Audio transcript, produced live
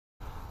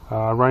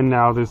Right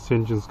now this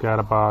engine's got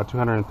about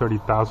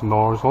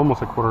 $230,000,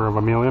 almost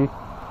 $250,000.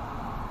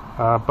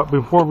 But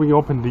before we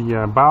open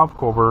the valve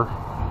cover,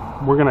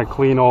 we're gonna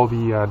clean all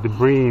the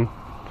debris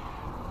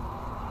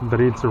that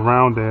is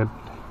around it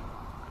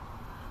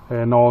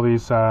and all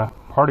these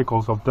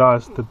particles of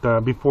dust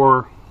that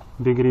before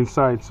they get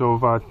inside. So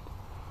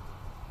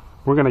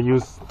we're gonna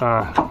use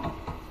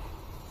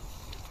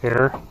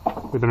air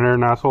with an air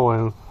nozzle,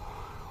 and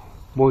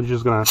we're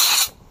just gonna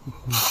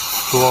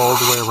go all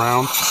the way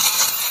around.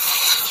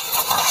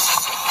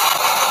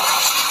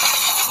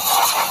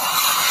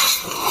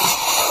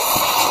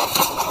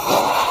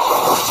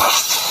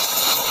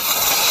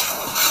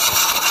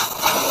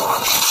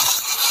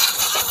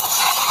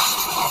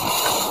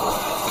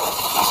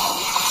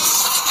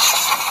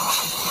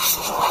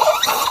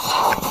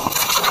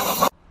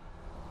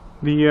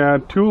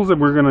 The tools that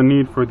we're going to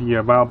need for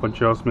the valve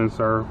adjustments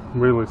are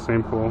really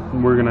simple.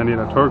 We're going to need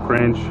a torque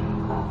wrench,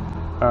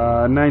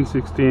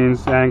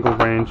 9/16 angle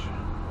wrench,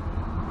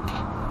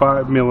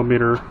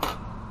 5mm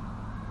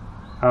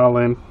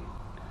Allen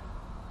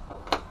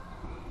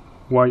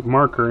white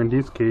marker in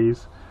this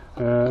case,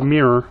 a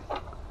mirror,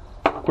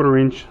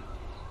 1/4"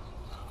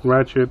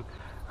 ratchet,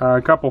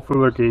 a couple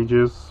filler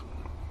gauges,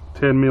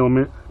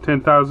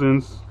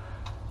 10,000s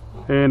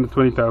and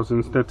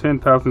 20,000s. The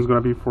 10,000 is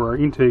going to be for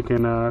intake,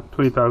 and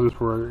 20,000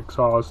 for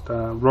exhaust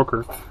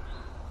rocker.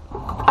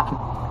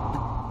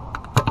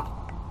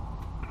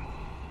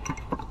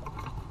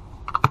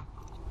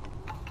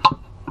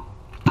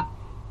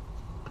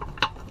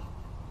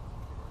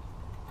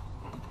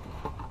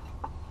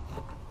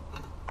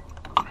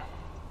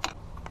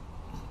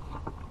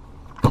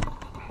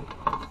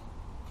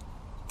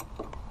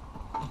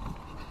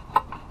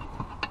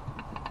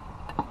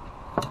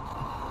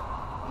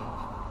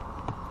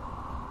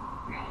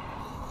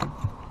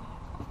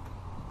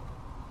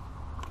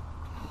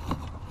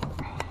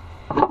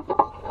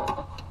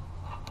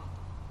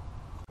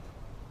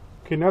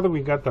 Okay, now that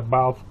we got the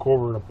valve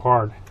covered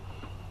apart,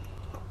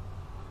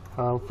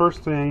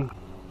 first thing,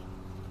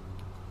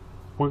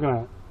 we're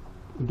gonna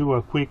do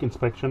a quick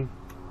inspection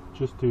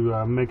just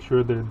to make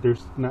sure that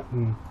there's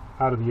nothing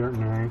out of the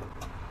ordinary.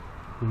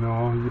 You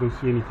know, you don't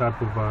see any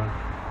type of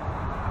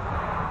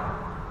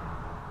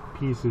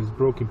pieces,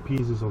 broken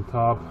pieces on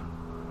top.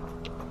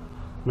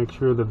 Make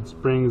sure that the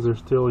springs are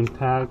still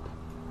intact.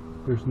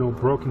 There's no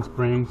broken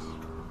springs.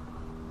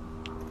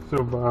 So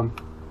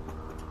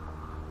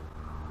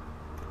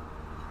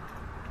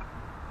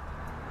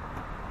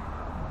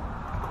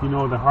you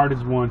know, the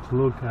hardest one to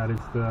look at is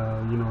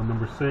the, you know,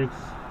 number 6.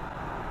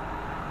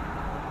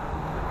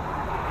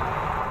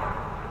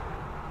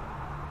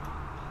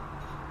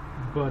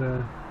 But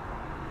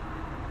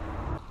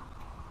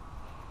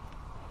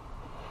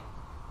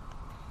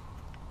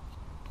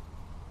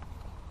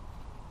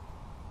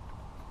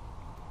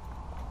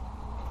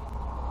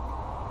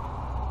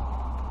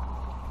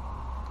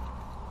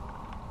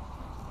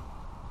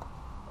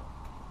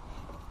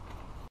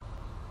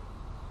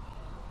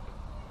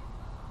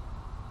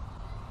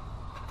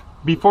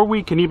before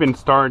we can even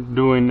start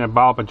doing a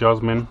valve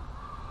adjustment,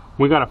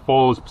 we gotta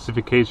follow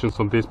specifications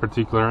on this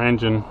particular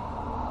engine.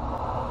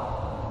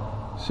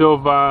 So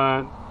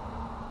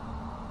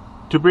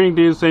to bring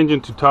this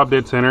engine to top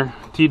dead center,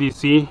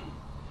 TDC,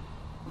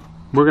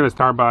 we're gonna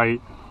start by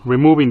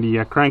removing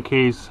the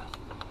crankcase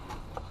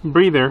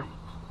breather.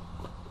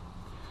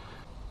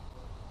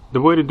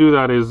 The way to do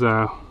that is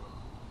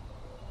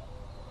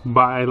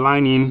by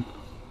aligning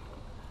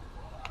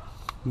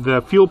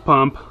the fuel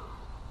pump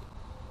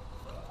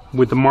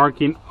with the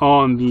marking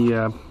on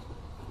the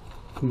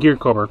gear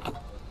cover.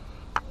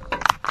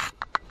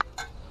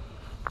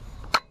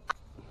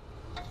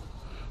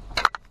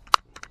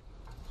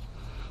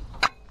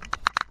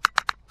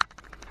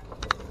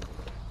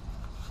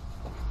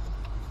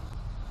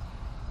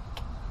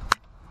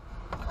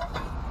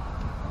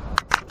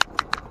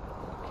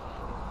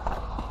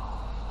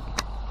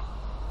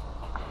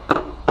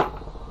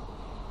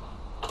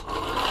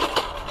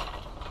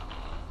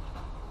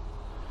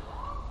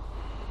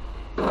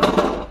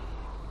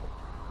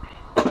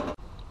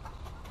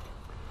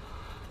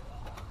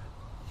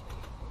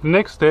 The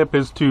next step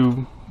is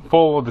to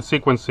follow the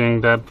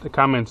sequencing that the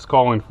Cummins is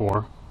calling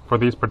for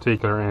this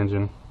particular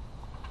engine.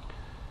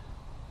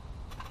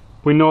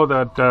 We know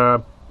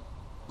that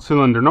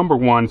cylinder number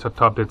 1 is at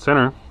top dead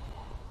center.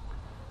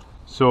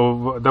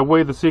 So the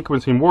way the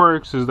sequencing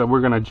works is that we're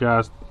going to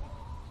adjust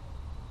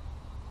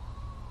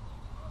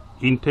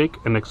intake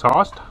and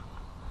exhaust.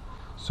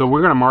 So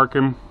we're going to mark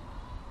them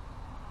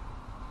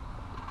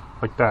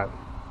like that.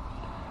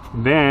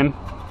 Then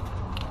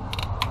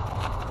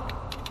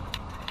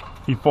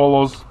he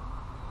follows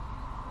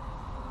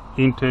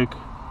intake,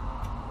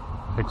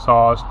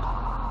 exhaust,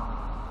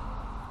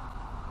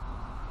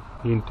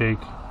 intake,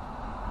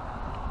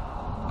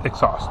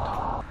 exhaust.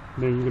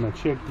 Then you're gonna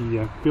check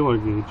the filler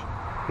gauge,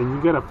 and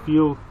you gotta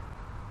feel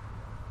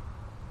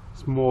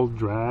small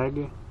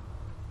drag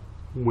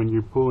when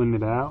you're pulling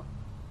it out.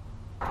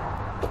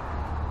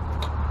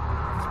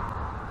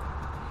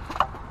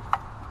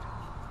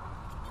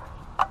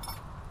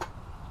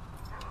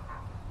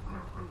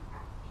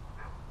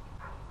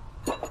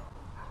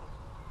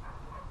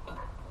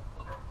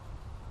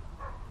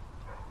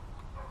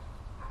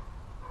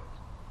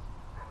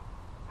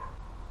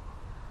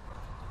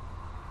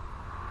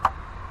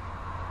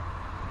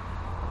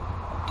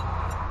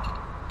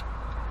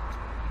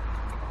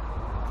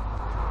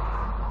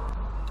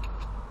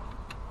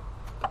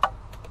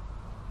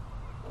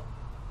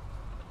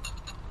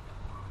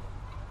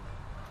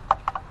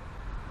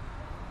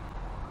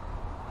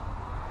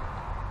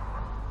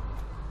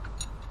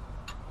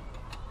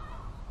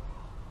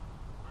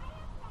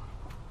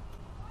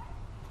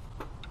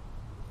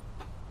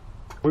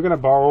 We're gonna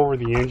bar over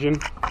the engine,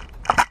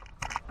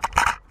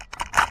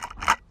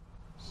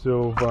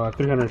 so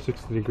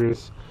 360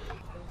 degrees.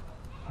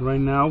 Right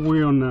now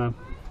we're on the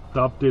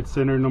top dead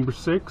center number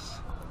 6.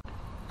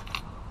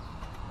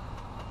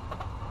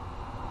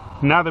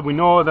 Now that we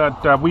know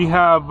that we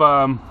have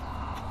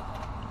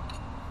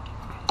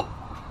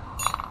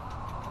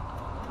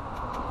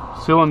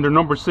cylinder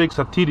number 6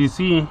 at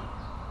TDC,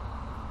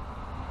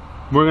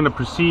 we're going to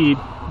proceed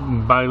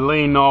by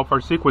laying off our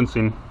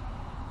sequencing.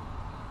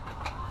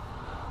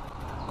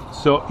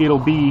 So it'll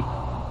be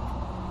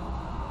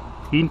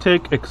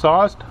intake,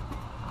 exhaust,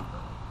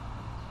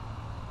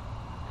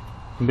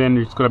 and then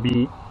it's going to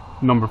be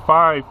number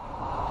 5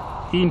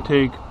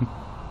 intake,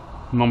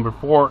 number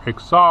 4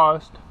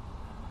 exhaust,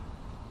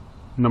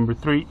 number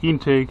 3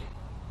 intake,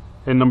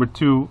 and number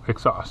 2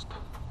 exhaust.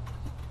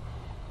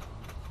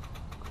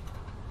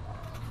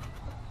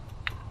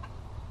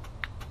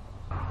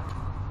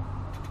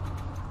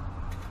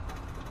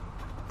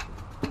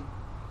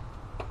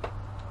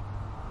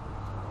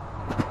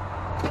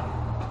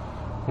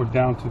 We're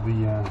down to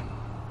the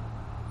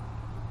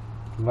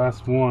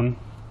last one.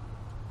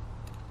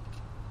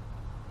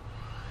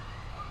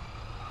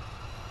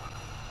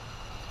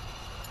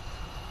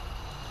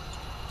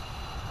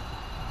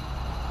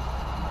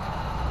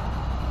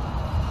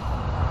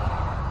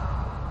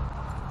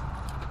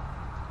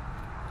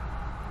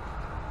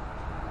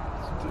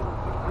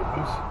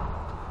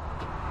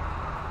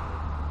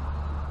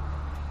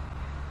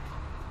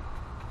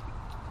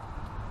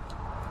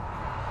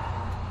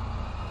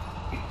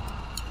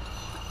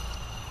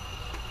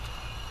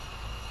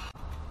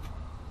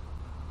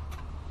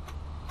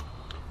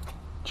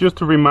 Just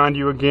to remind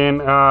you again,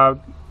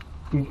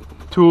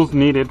 tools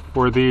needed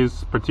for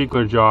this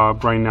particular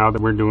job right now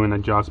that we're doing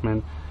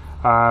adjustment.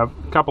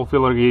 Couple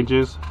filler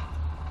gauges,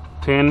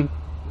 10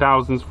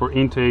 thousandths for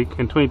intake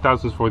and 20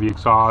 thousandths for the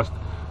exhaust.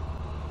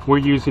 We're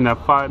using a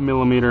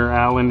 5mm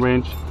Allen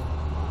wrench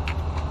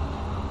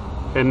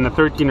and a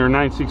 13 or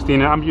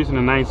 9/16. I'm using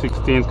a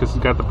 9/16 because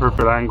it's got the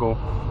perfect angle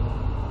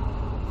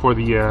for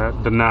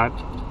the nut.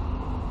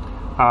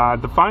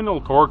 The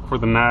final torque for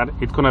the nut,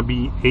 it's gonna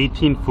be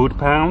 18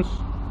 foot-pounds.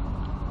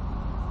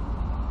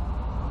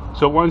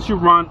 So once you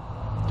run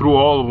through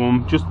all of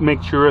them, just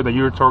make sure that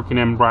you're torquing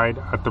them right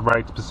at the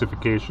right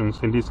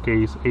specifications. In this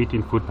case,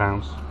 18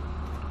 foot-pounds.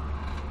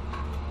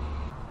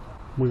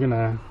 We're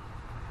gonna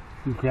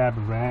grab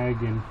a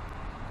rag and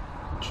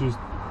just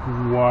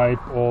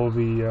wipe all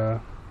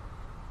the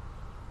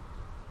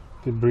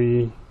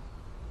debris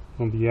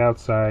on the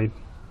outside.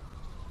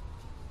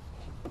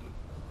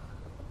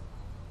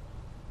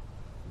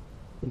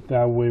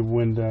 That way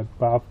when that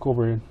valve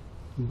cover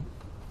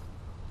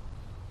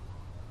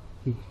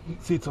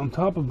sits on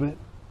top of it,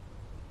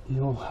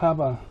 you'll have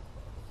a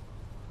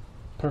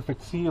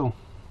perfect seal.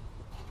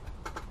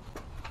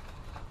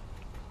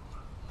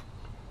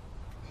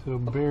 So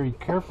very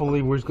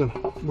carefully we're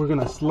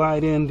gonna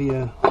slide in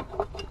the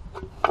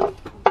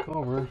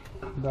cover.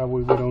 That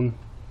way we don't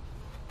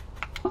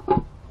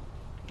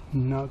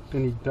knock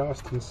any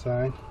dust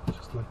inside.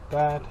 Just like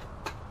that.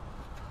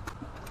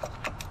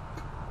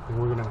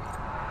 And we're gonna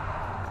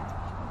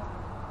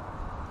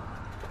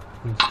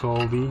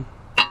install the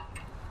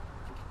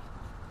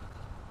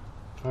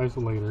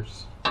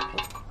isolators.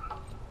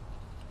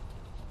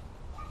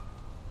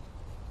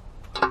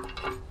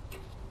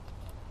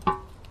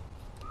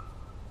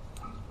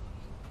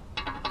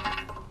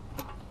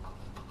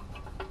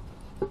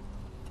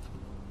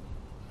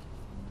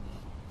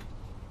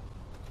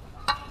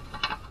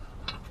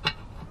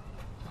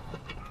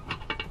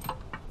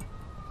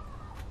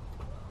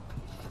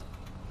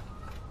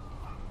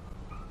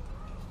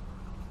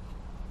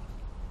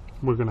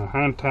 We're gonna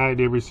hand tight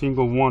every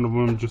single one of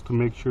them just to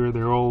make sure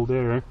they're all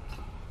there.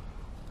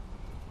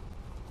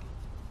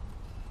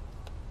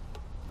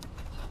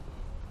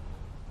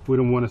 We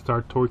don't want to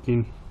start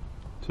torquing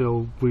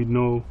till we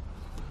know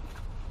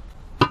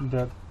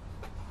that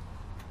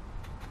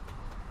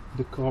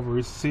the cover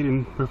is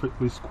sitting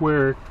perfectly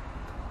square,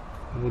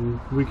 and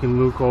we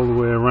can look all the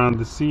way around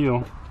the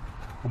seal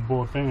on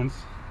both ends.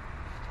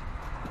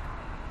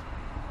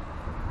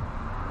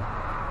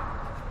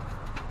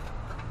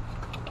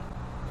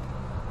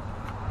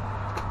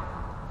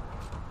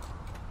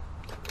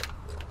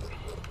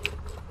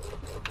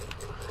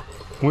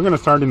 We're going to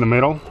start in the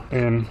middle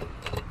and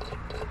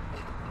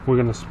we're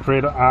going to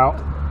spread out.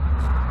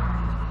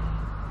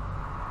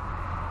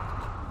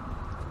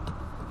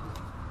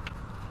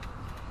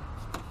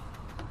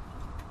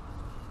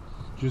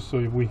 Just so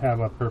we have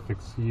a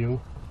perfect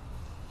seal.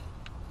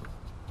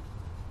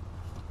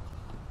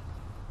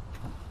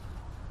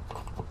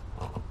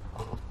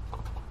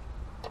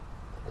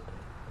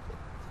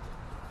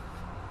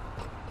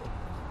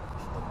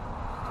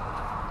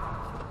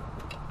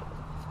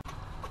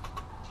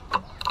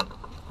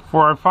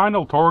 For our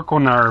final torque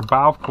on our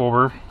valve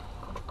cover,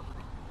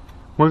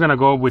 we're going to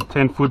go with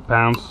 10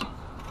 foot-pounds,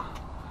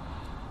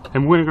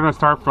 and we're going to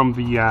start from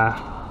the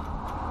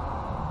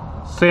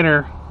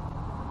center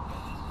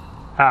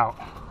out.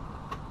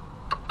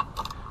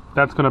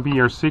 That's going to be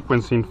our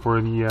sequencing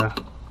for the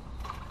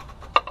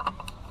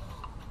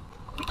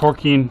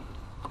torquing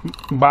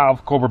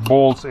valve cover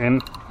bolts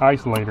and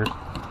isolators.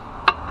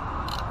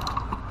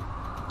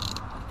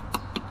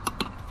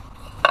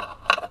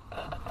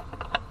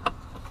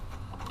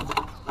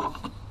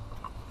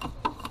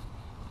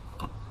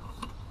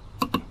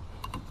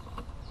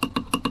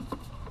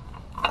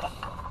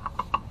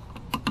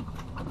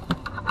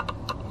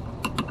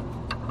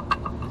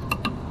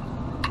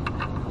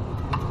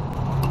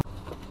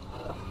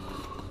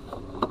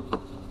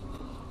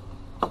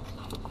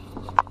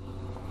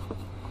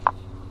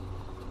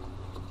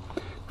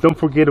 Don't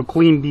forget to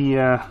clean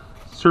the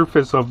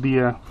surface of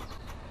the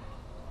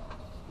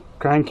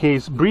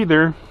crankcase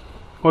breather,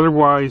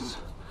 otherwise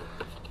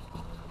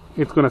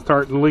it's going to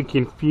start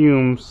leaking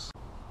fumes.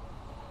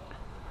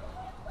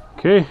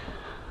 Okay,